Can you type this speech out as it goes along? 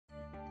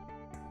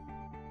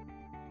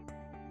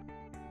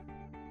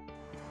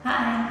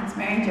Hi, it's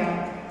Mary Jo.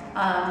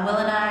 Will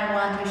and I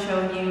want to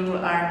show you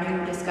our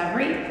new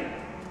discovery,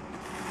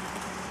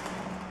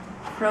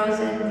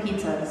 frozen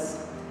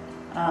pizzas.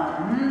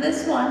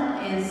 This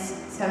one is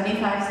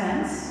 75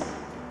 cents,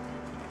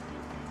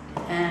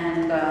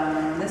 and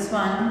this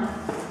one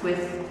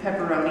with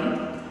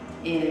pepperoni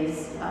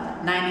is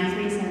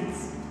 93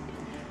 cents.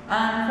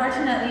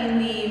 Unfortunately,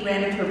 we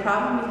ran into a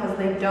problem because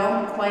they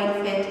don't quite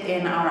fit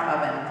in our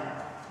oven.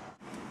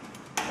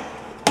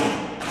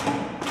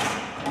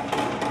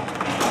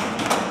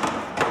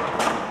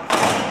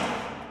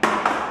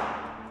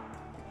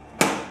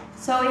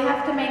 So we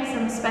have to make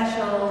some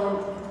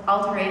special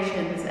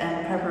alterations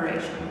and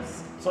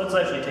preparations. So let's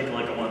actually take a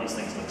look at what these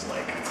things looks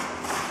like.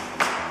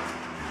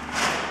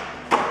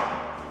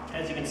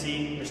 As you can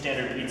see, your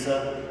standard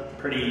pizza,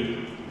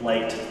 pretty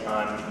light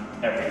on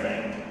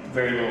everything.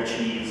 Very little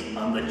cheese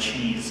on the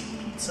cheese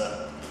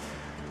pizza.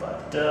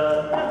 But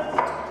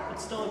yeah,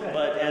 it's still okay.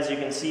 But as you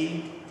can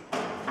see,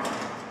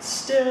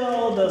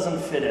 still doesn't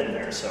fit in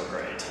there so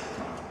great.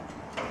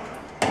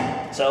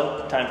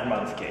 So, time for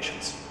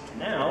modifications.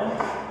 Now,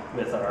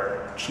 with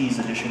our cheese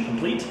addition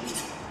complete,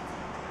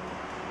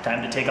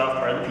 time to take off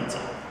part of the pizza.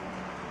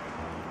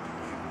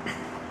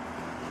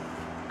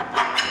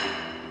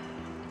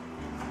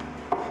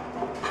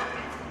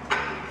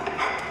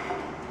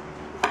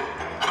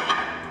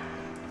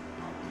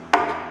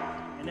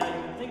 And now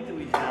you would think that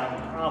we'd have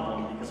a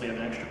problem because we have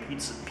an extra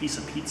piece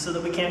of pizza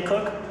that we can't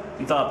cook.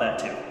 We thought that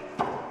too.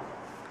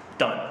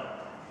 Done.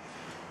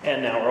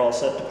 And now we're all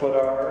set to put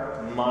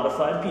our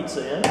modified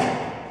pizza in,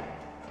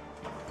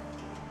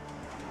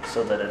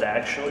 so that it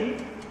actually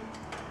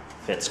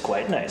fits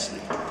quite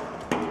nicely.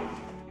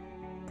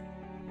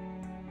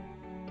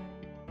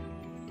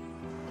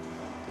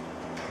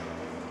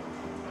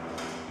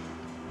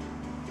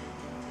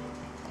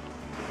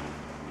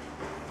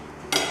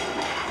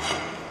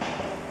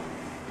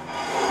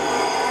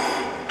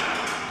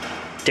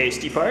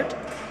 Tasty part,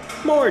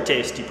 more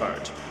tasty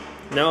part.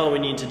 Now all we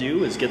need to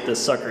do is get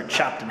this sucker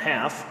chopped in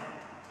half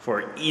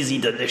for easy,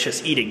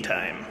 delicious eating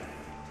time.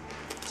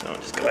 So I'll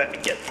just go ahead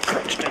and get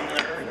crunched in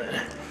there.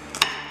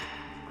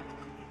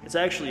 It's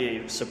actually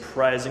a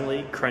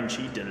surprisingly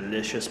crunchy,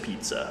 delicious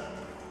pizza.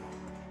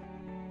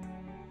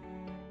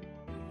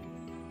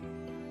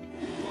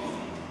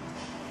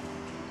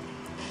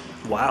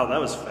 Wow, that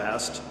was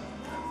fast.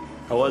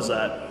 How was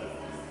that?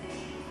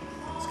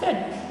 It's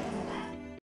good.